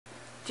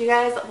Do you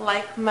guys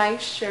like my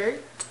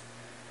shirt?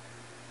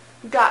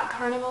 Got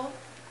carnival?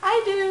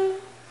 I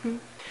do.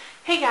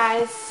 Hey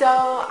guys,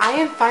 so I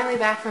am finally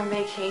back from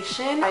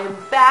vacation. I am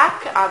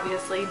back,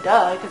 obviously,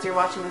 duh, because you're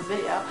watching this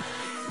video.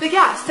 But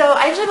yeah, so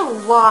I actually have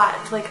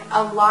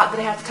a lot that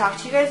I have to talk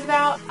to you guys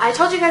about. I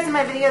told you guys in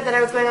my video that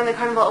I was going on the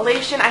Carnival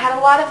Elation. I had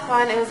a lot of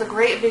fun. It was a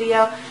great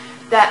video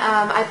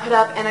that I put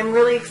up, and I'm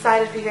really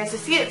excited for you guys to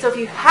see it. So if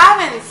you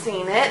haven't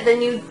seen it,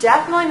 then you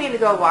definitely need to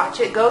go watch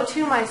it. Go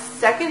to my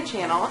second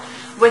channel,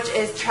 which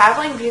is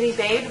Traveling Beauty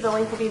Babe. The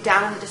link will be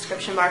down in the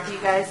description bar for you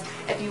guys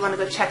if you want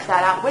to go check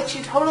that out, which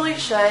you totally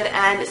should,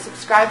 and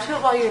subscribe to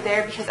it while you're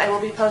there because I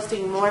will be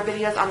posting more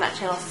videos on that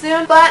channel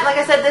soon. But like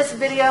I said, this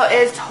video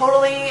is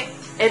totally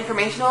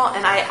informational,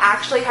 and I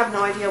actually have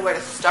no idea where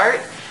to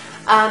start.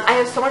 I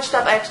have so much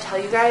stuff I have to tell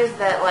you guys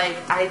that, like,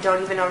 I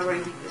don't even know where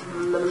to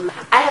begin.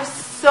 I have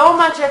so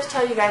much I have to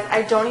tell you guys,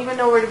 I don't even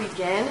know where to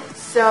begin.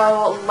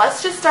 So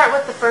let's just start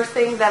with the first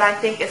thing that I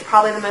think is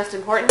probably the most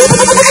important.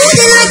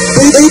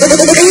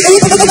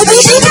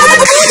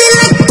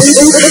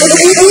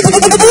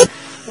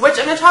 Which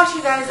I'm going to talk to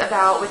you guys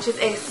about, which is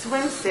a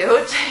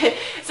swimsuit.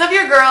 So if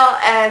you're a girl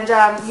and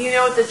you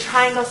know what the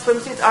Triangl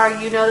swimsuits are,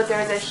 you know that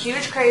there is a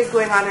huge craze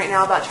going on right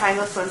now about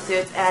Triangl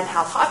swimsuits and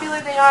how popular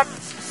they are.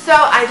 So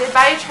I did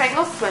buy a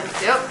Triangl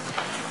swimsuit,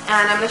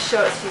 and I'm going to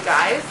show it to you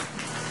guys.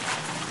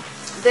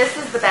 This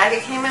is the bag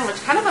it came in,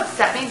 which kind of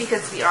upset me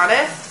because, to be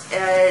honest,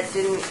 it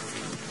didn't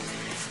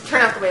turn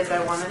out the way that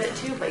I wanted it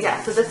to. But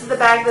yeah, so this is the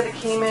bag that it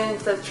came in.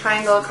 It says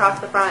Triangl across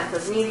the front. It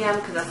says medium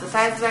because that's the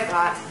size that I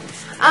got.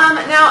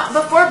 Now,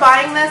 before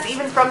buying this,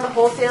 even from the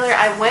wholesaler,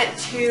 I went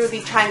to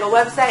the Triangl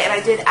website and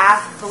I did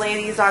ask the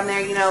ladies on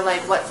there, you know,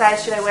 like, what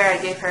size should I wear? I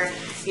gave her,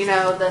 you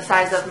know, the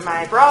size of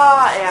my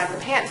bra and the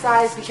pant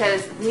size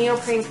because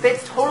neoprene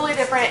fits totally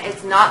different.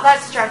 It's not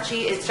that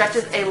stretchy. It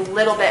stretches a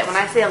little bit. When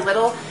I say a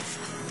little,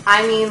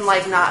 I mean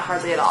like not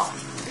hardly at all.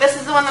 This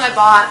is the one that I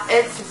bought.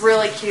 It's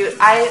really cute.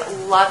 I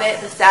love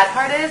it. The sad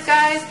part is,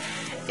 guys,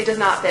 it does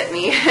not fit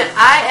me.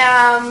 I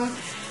am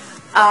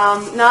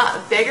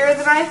not bigger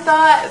than I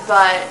thought,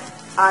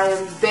 but I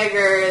am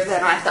bigger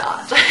than I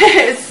thought. So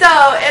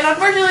it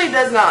unfortunately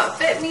does not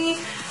fit me.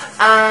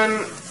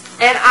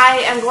 And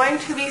I am going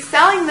to be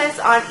selling this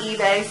on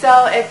eBay.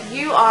 So if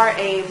you are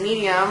a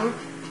medium,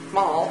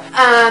 small,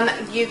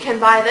 you can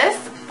buy this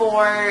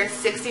for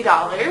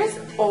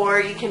 $60, or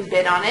you can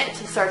bid on it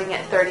starting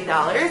at $30,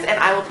 and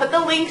I will put the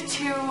link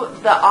to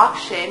the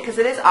auction because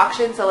it is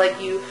auction. So like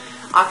you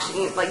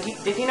auction, like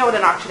if you know what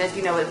an auction is,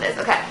 you know what it is.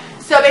 Okay,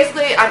 so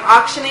basically I'm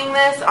auctioning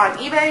this on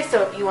eBay.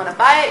 So if you want to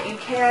buy it, you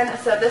can.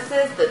 So this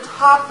is the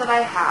top that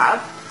I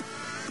have,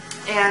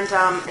 and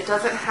it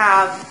doesn't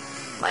have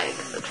like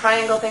the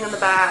triangle thing on the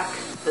back.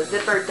 The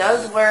zipper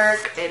does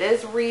work. It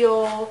is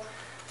real.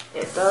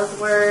 It does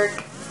work.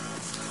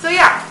 So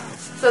yeah.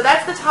 So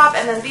that's the top,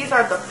 and then these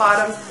are the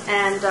bottoms,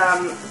 and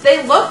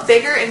they look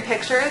bigger in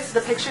pictures.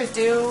 The pictures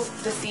do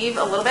deceive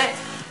a little bit.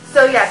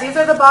 So yeah, these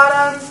are the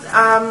bottoms,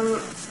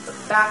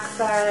 the back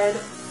side.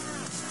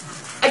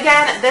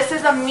 Again, this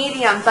is a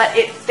medium, but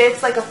it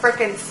fits like a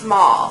frickin'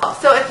 small.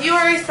 So if you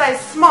are a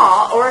size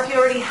small, or if you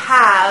already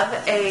have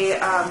a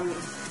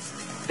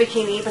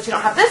bikini, but you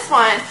don't have this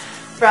one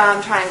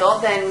from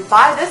Triangl, then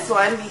buy this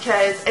one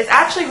because it's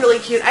actually really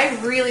cute. I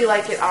really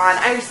like it on.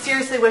 I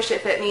seriously wish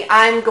it fit me.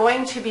 I'm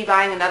going to be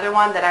buying another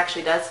one that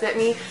actually does fit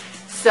me.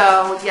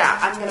 So yeah,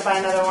 I'm going to buy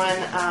another one.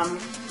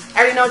 I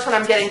already know which one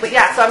I'm getting, but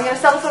yeah, so I'm going to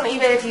sell this on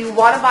eBay. If you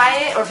want to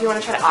buy it or if you want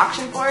to try to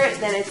auction for it,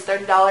 then it's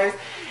 $30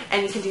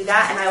 and you can do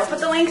that. And I will put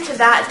the link to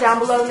that down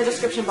below in the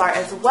description bar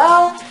as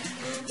well.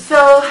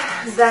 So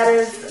that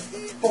is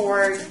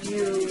for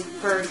you,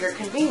 for your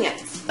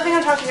convenience. Something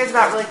I'm going to talk to you guys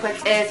about really quick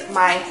is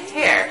my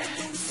hair.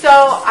 So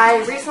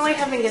I recently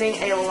have been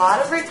getting a lot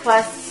of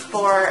requests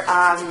for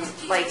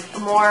like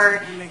more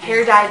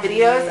hair dye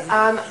videos.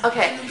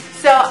 Okay,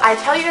 so I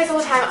tell you guys all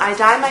the time, I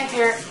dye my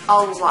hair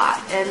a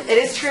lot, and it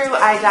is true,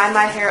 I dye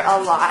my hair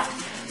a lot.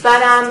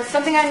 But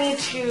something I need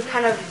to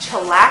kind of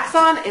chillax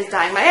on is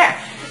dyeing my hair.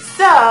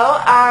 So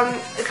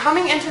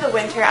coming into the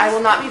winter, I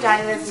will not be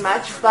dyeing it as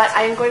much, but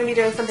I am going to be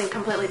doing something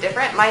completely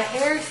different. My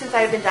hair, since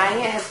I've been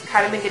dyeing it, has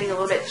kind of been getting a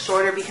little bit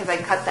shorter because I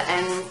cut the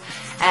ends,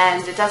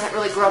 and it doesn't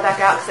really grow back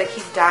out because I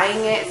keep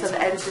dyeing it, so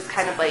the ends just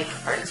kind of like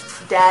are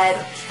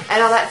dead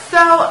and all that. So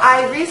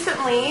I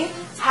recently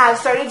have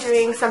started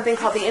doing something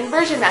called the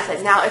inversion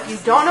method. Now, if you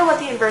don't know what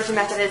the inversion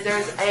method is,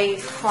 there's a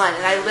ton,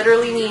 and I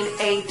literally mean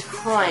a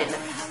ton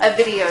of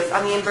videos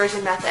on the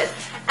inversion method.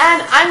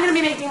 And I'm going to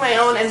be making my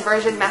own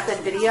inversion method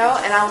video,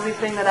 and I will be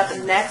putting that up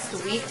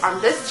next week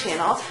on this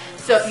channel.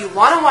 So if you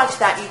want to watch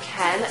that, you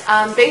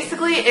can.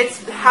 Basically,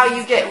 it's how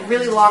you get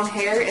really long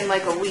hair in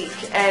like a week.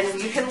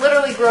 And you can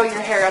literally grow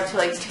your hair up to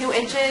like 2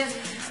 inches,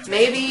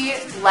 maybe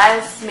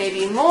less,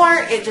 maybe more.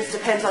 It just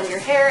depends on your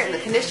hair and the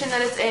condition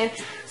that it's in.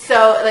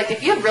 So like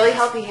if you have really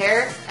healthy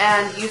hair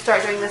and you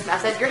start doing this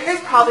method, your hair's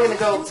probably going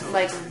to go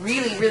like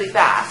really, really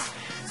fast.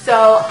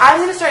 So I'm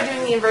going to start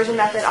doing the inversion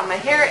method on my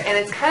hair, and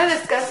it's kind of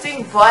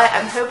disgusting, but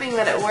I'm hoping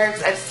that it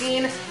works. I've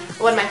seen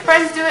When my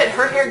friends do it,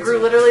 her hair grew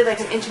literally like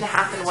 1.5 inches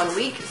in 1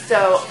 week.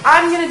 So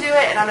I'm going to do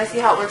it, and I'm going to see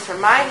how it works for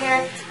my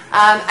hair.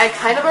 I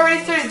kind of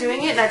already started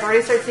doing it, and I've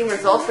already started seeing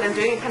results, but I'm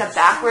doing it kind of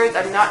backwards.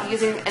 I'm not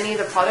using any of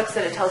the products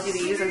that it tells you to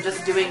use. I'm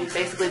just doing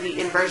basically the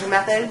inversion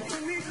method.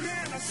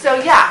 So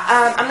yeah,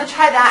 I'm going to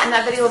try that, and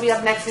that video will be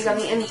up next week on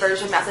the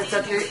inversion method. So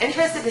if you're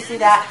interested to see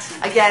that,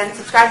 again,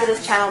 subscribe to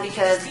this channel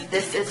because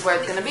this is where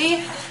it's going to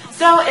be.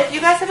 So if you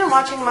guys have been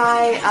watching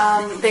my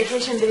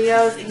vacation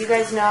videos, you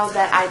guys know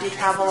that I do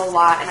travel a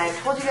lot, and I've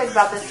told you guys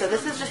about this, so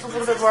this is just a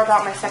little bit more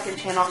about my second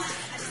channel.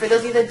 For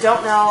those of you that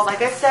don't know,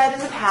 like I've said in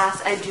the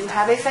past, I do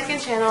have a second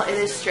channel. It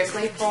is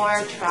strictly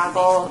for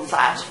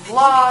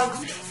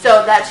travel/vlogs,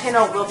 so that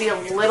channel will be a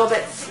little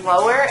bit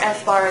slower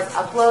as far as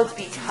uploads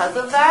because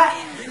of that.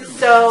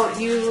 So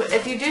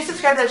if you do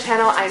subscribe to that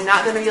channel, I'm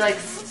not going to be like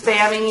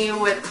spamming you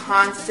with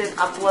constant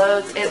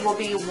uploads. It will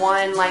be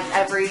one like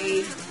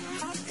every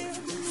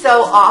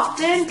so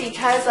often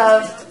because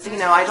of, you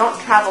know, I don't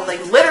travel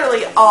like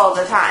literally all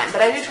the time,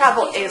 but I do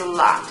travel a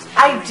lot.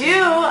 I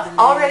do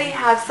already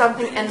have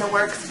something in the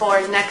works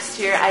for next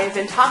year. I have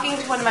been talking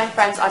to one of my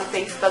friends on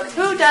Facebook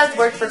who does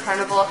work for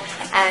Carnival,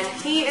 and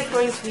he is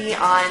going to be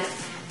on,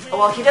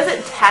 well, he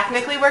doesn't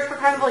technically work for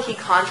Carnival, he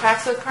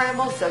contracts with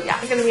Carnival, so yeah,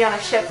 he's going to be on a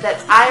ship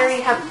that I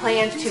already have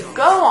planned to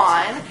go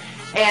on.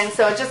 And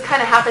so it just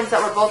kind of happens that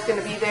we're both going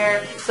to be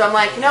there. So I'm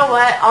like, you know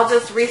what, I'll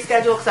just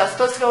reschedule because I was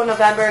supposed to go in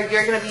November.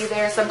 You're going to be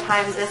there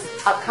sometime this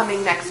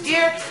upcoming next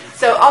year.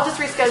 So I'll just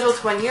reschedule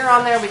to when you're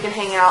on there. We can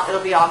hang out. It'll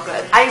be all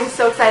good. I am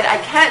so excited. I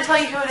can't tell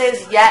you who it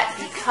is yet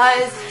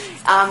because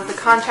the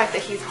contract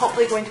that he's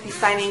hopefully going to be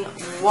signing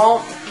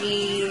won't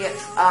be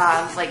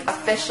like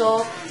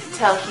official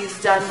till he's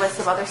done with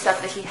some other stuff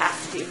that he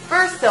has to do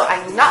first. So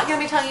I'm not going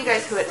to be telling you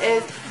guys who it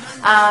is.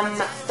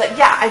 But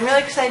yeah, I'm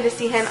really excited to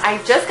see him. I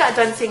just got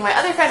done seeing my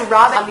other friend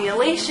Robin on the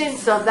Elation,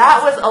 so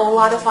that was a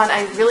lot of fun.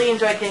 I really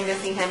enjoyed getting to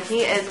see him.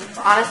 He is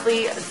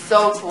honestly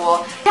so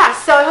cool. Yeah,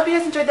 so I hope you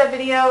guys enjoyed that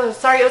video.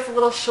 Sorry it was a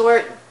little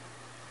short.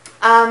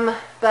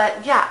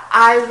 But yeah,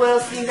 I will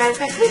see you guys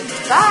next week.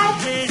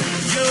 Bye!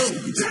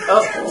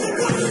 Oh.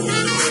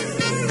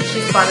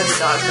 She spotted the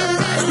dog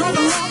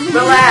outside.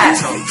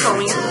 Relax,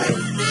 homie.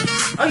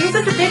 Oh, you're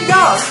such a big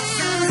dog.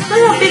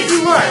 Look how big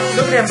you are.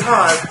 Look at them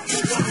paws.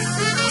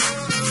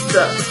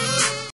 Stuff.